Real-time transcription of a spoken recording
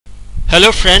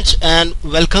Hello friends and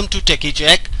welcome to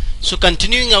Techi. So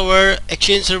continuing our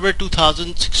Exchange Server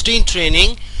 2016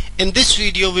 training, in this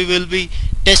video we will be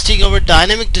testing our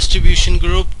dynamic distribution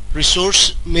group,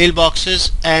 resource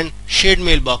mailboxes and shared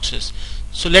mailboxes.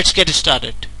 So let's get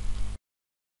started.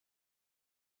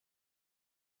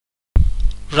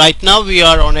 Right now we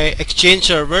are on a Exchange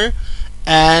server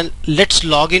and let's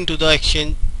log into the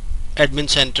Exchange admin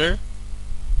center.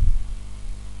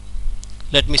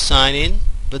 Let me sign in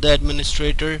with the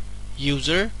administrator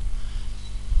user,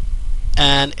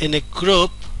 and in a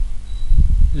group,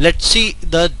 let's see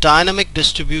the dynamic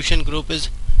distribution group is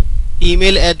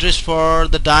email address for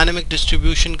the dynamic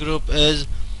distribution group is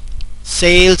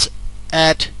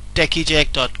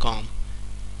sales@techijack.com,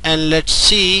 and let's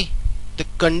see the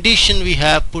condition we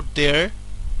have put there.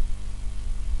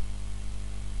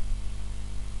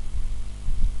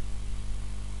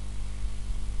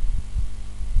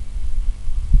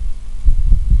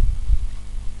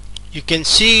 You can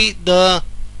see the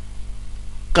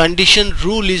condition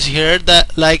rule is here,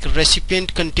 that like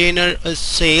recipient container is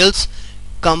sales,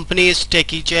 company is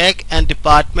Techijack, and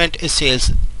department is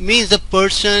sales. Means the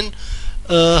person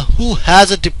who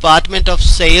has a department of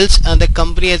sales and the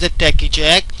company has a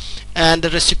Techijack and the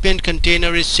recipient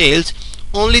container is sales,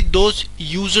 only those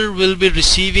user will be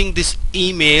receiving this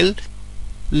email.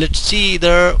 Let's see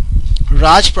the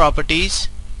Raj properties.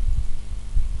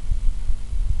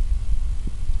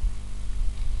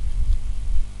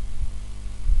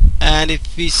 And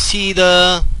if we see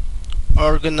the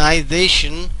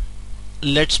organization,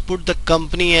 let's put the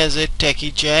company as a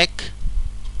Techijack.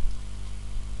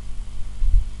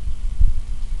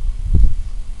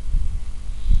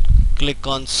 Click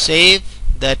on save.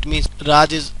 That means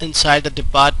Raj is inside the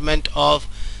department of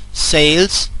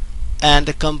sales and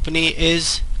the company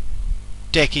is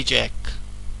Techijack.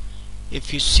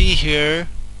 If you see here,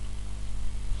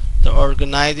 the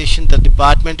organization, the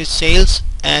department is sales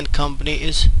and company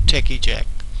is Techijack.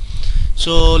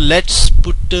 So let's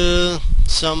put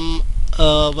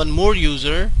one more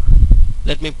user.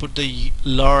 Let me put the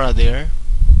Laura there.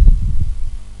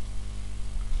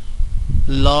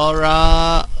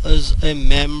 Laura is a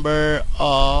member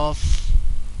of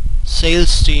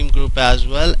sales team group as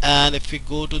well, and if we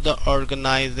go to the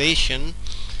organization,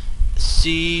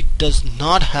 she does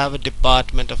not have a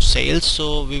department of sales,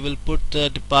 so we will put the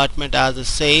department as a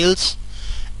sales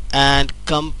and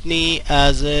company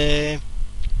as a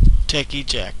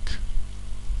Techijack.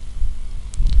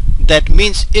 That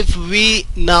means if we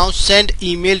now send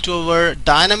email to our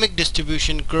dynamic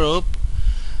distribution group,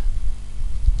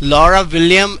 Laura,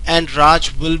 William and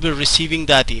Raj will be receiving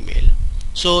that email.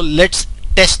 So let's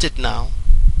test it now.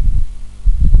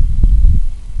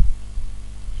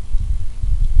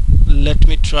 Let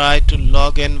me try to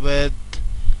log in with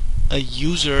a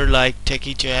user like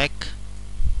Techijack.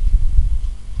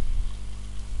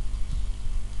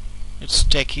 It's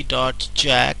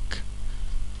techi.jack.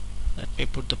 Let me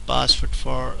put the password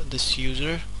for this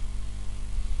user.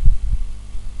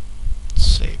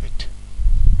 Save it.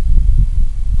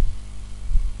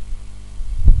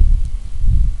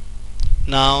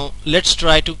 Now let's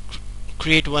try to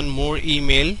create one more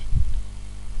email,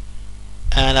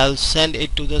 and I'll send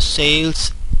it to the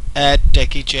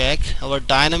sales@Techijack, our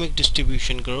dynamic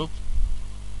distribution group.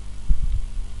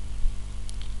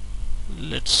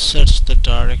 Let's search the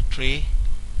directory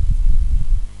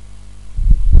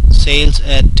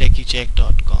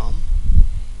sales@techijack.com.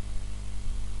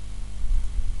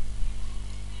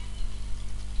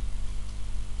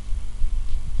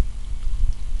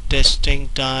 Testing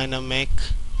dynamic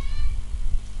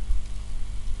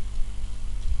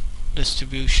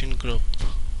distribution group.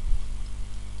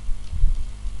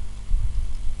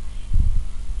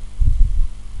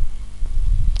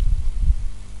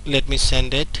 Let me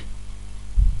send it.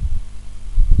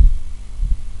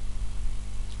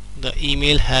 The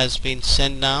email has been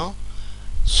sent now.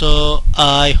 So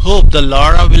I hope the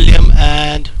Laura, William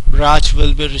and Raj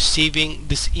will be receiving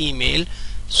this email.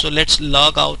 So let's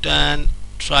log out and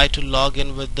try to log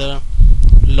in with the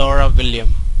Laura,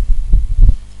 William.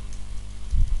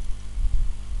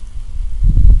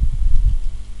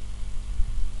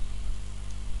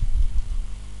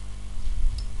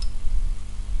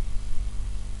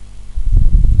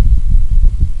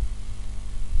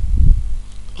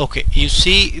 Okay, you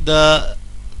see the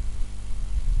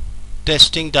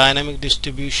testing dynamic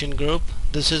distribution group.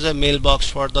 This is a mailbox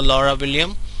for the Laura,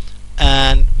 William,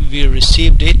 and we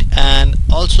received it, and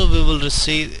also we will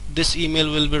receive this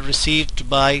email will be received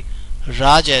by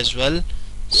Raj as well.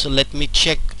 So let me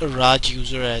check Raj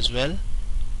user as well.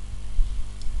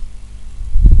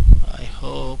 I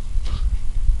hope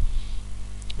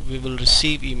we will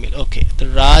receive email. Okay, the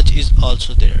Raj is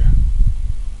also there.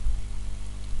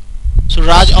 So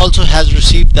Raj also has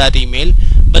received that email.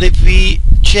 But if we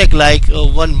check, like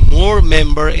one more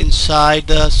member inside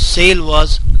the sale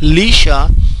was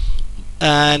Lisha,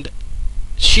 and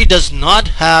she does not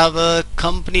have a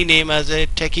company name as a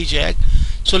Techi Jack.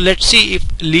 So let's see if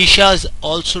Lisha has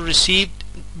also received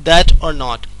that or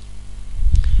not.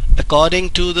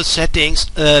 According to the settings,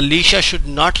 Lisha should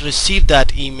not receive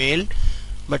that email,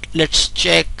 but let's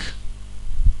check.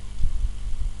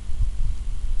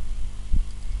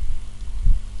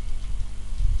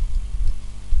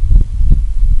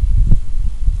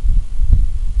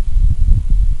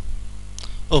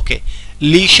 Okay,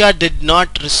 Lisha did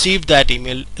not receive that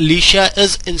email. Lisha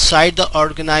is inside the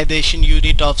organization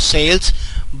unit of sales,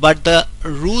 but the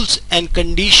rules and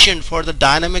condition for the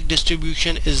dynamic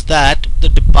distribution is that the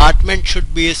department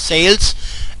should be a sales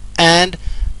and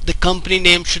the company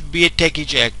name should be a Techi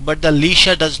Jack. But the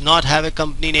Lisha does not have a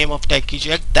company name of Techi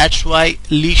Jack. That's why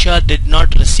Lisha did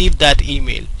not receive that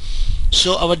email.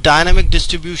 So our dynamic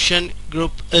distribution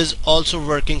group is also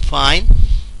working fine.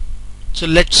 So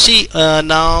let's see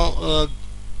now.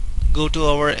 Go to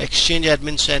our Exchange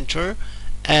Admin Center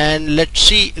and let's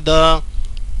see the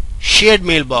shared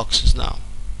mailboxes now.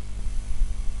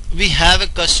 We have a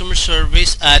customer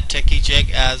service at Techi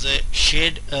Jack as a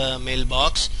shared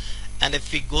mailbox, and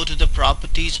if we go to the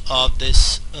properties of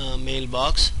this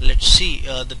mailbox, let's see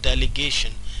the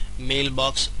delegation,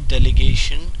 mailbox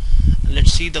delegation.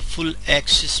 Let's see the full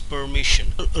access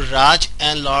permission. Raj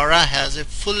and Laura has a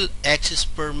full access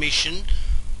permission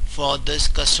for this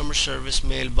customer service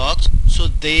mailbox, so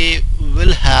they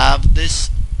will have this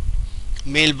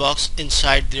mailbox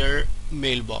inside their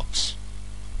mailbox.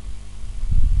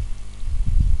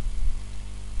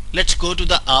 Let's go to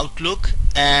the Outlook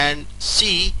and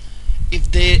see if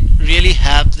they really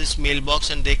have this mailbox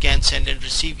and they can send and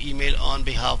receive email on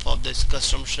behalf of this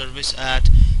customer service at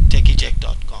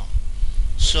techijack.com.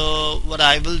 So what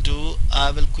I will do,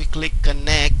 I will quickly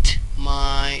connect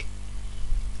my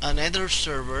another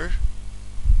server.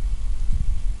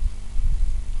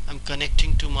 I'm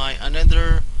connecting to my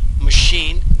another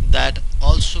machine that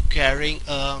also carrying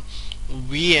a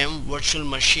VM virtual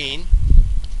machine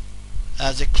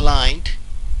as a client,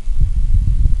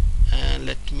 and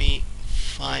let me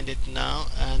find it now,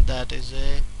 and that is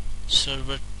a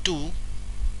server 2.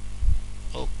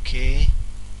 Okay,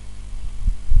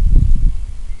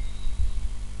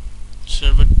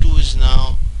 server 2 is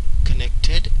now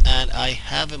connected and I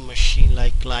have a machine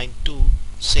like client 2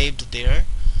 saved there.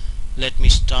 Let me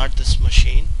start this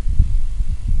machine.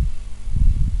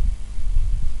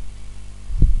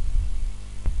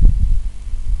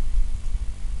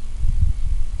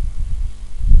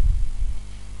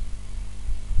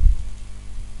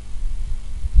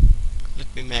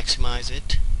 Let me maximize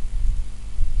it.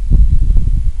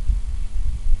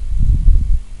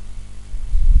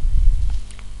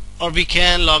 Or we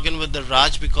can log in with the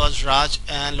Raj, because Raj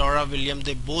and Laura William,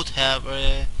 they both have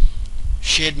a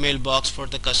shared mailbox for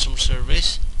the customer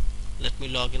service. Let me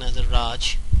log in as a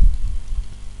Raj.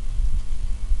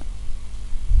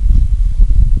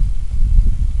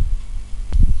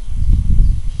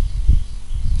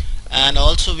 And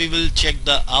also we will check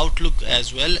the Outlook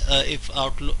as well, if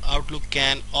Outlook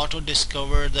can auto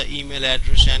discover the email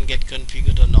address and get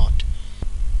configured or not.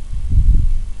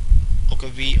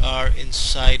 Okay, we are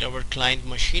inside our client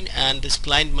machine, and this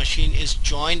client machine is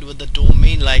joined with the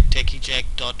domain like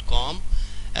techijack.com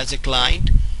as a client.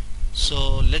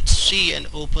 So let's see and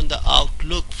open the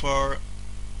Outlook for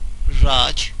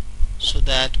Raj so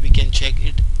that we can check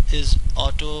it is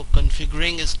auto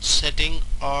configuring its setting,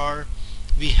 or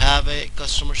we have a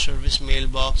customer service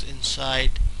mailbox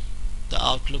inside the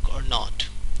Outlook or not.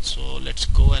 So let's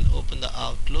go and open the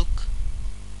Outlook.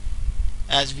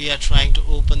 As we are trying to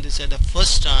open this at the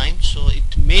first time, so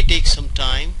it may take some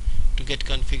time to get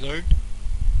configured.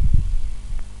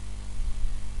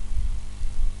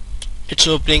 It's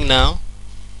opening now.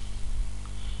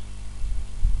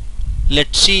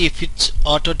 Let's see if it's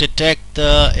auto detect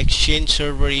the Exchange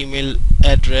server email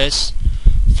address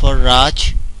for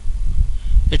Raj.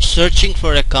 It's searching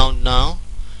for account now,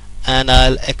 and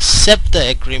I'll accept the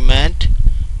agreement,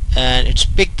 and it's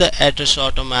picked the address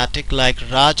automatic like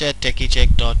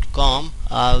raj@techijack.com.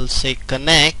 I'll say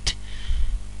connect.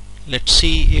 Let's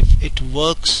see if it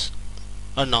works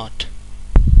or not.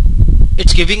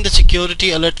 It's giving the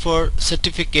security alert for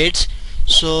certificates.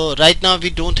 So right now we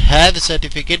don't have a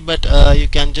certificate, but you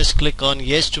can just click on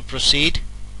yes to proceed.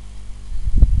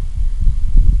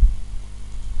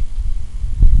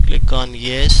 Click on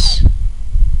yes.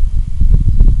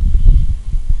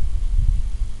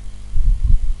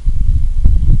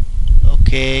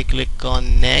 Okay, click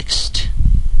on next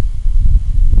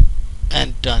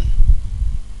and done.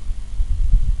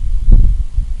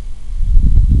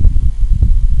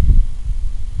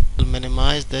 I'll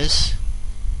minimize this.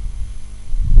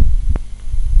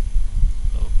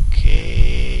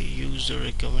 Okay, user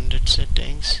recommended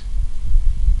settings.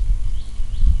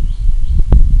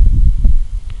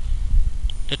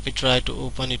 Let me try to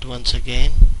open it once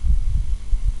again.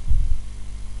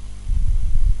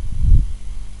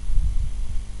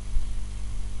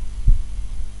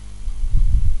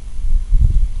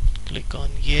 Click on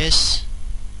yes.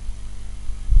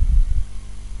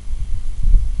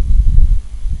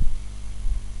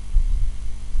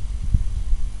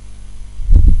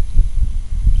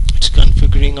 It's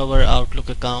configuring our Outlook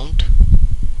account.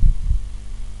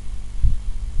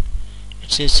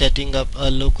 It says setting up a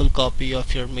local copy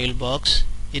of your mailbox.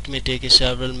 It may take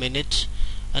several minutes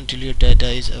until your data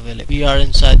is available. We are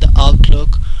inside the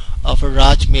Outlook of a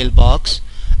Raj mailbox,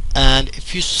 and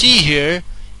if you see here,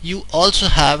 you also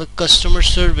have a customer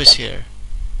service here.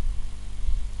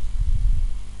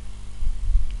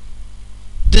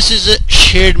 This is a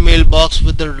shared mailbox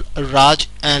with the Raj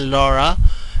and Laura,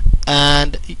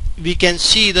 and we can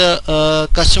see the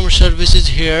customer services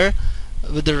here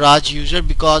with the Raj user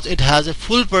because it has a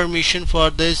full permission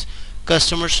for this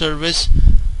customer service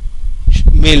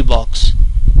mailbox.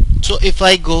 So if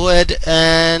I go ahead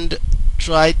and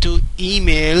try to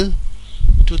email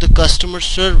to the customer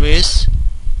service,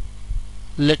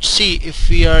 let's see if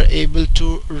we are able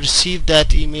to receive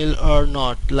that email or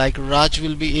not, like Raj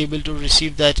will be able to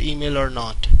receive that email or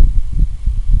not.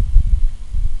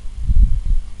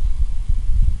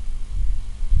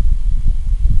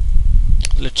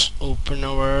 Let's open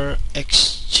our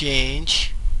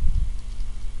Exchange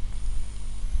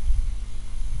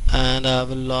and I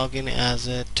will log in as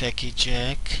a Techi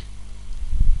Jack.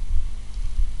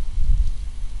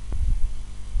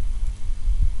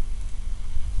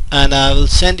 And I will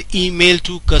send email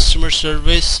to customer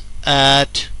service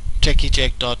at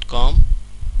techijack.com.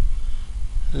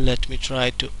 Let me try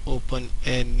to open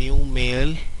a new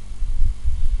mail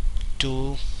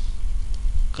to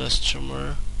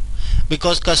customer.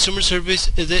 Because customer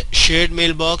service is a shared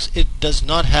mailbox, it does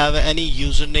not have any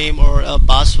username or a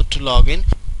password to log in.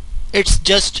 It's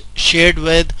just shared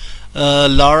with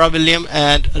Laura, William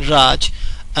and Raj,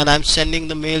 and I'm sending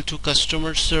the mail to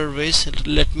customer service.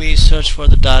 Let me search for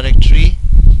the directory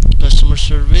customer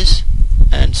service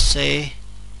and say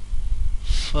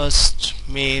first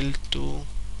mail to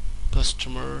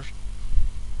customer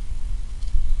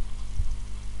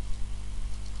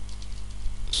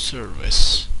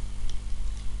service.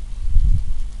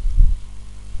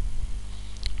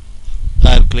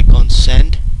 I'll click on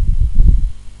send.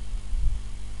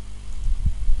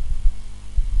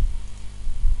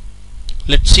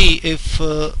 Let's see if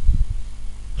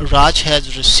Raj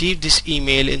has received this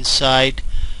email inside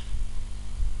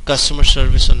customer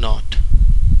service or not.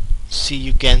 See,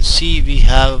 you can see we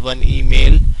have one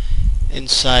email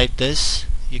inside this.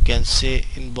 You can say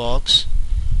inbox,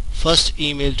 first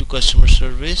email to customer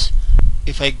service.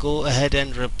 If I go ahead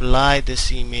and reply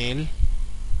this email,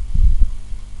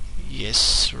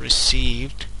 yes,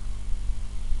 received,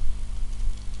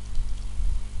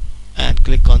 and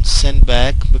click on send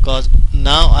back, because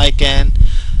now I can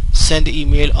send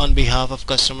email on behalf of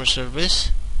customer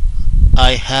service.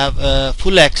 I have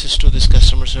full access to this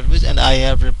customer service and I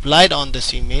have replied on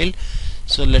this email.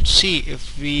 So let's see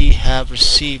if we have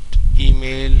received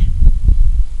email.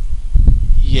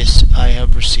 Yes, I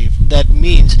have received. That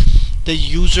means the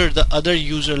user, the other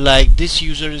user, like this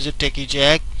user is a Techi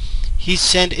Jack, he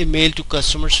sent a mail to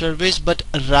customer service, but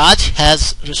Raj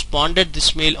has responded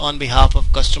this mail on behalf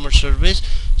of customer service,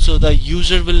 so the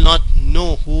user will not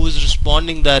know who is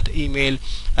responding that email,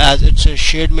 as it's a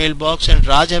shared mailbox and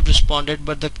Raj have responded,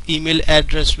 but the email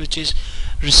address which is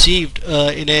received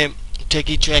in a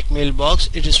Techi Jack mailbox,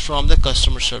 it is from the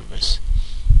customer service.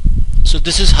 So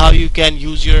this is how you can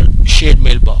use your shared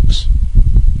mailbox.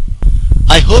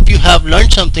 I hope you have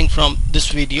learned something from this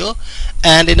video,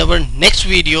 and in our next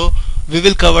video we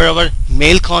will cover our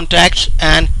mail contacts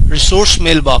and resource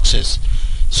mailboxes.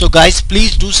 So guys,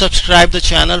 please do subscribe the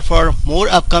channel for more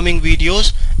upcoming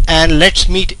videos, and let's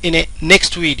meet in a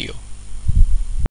next video.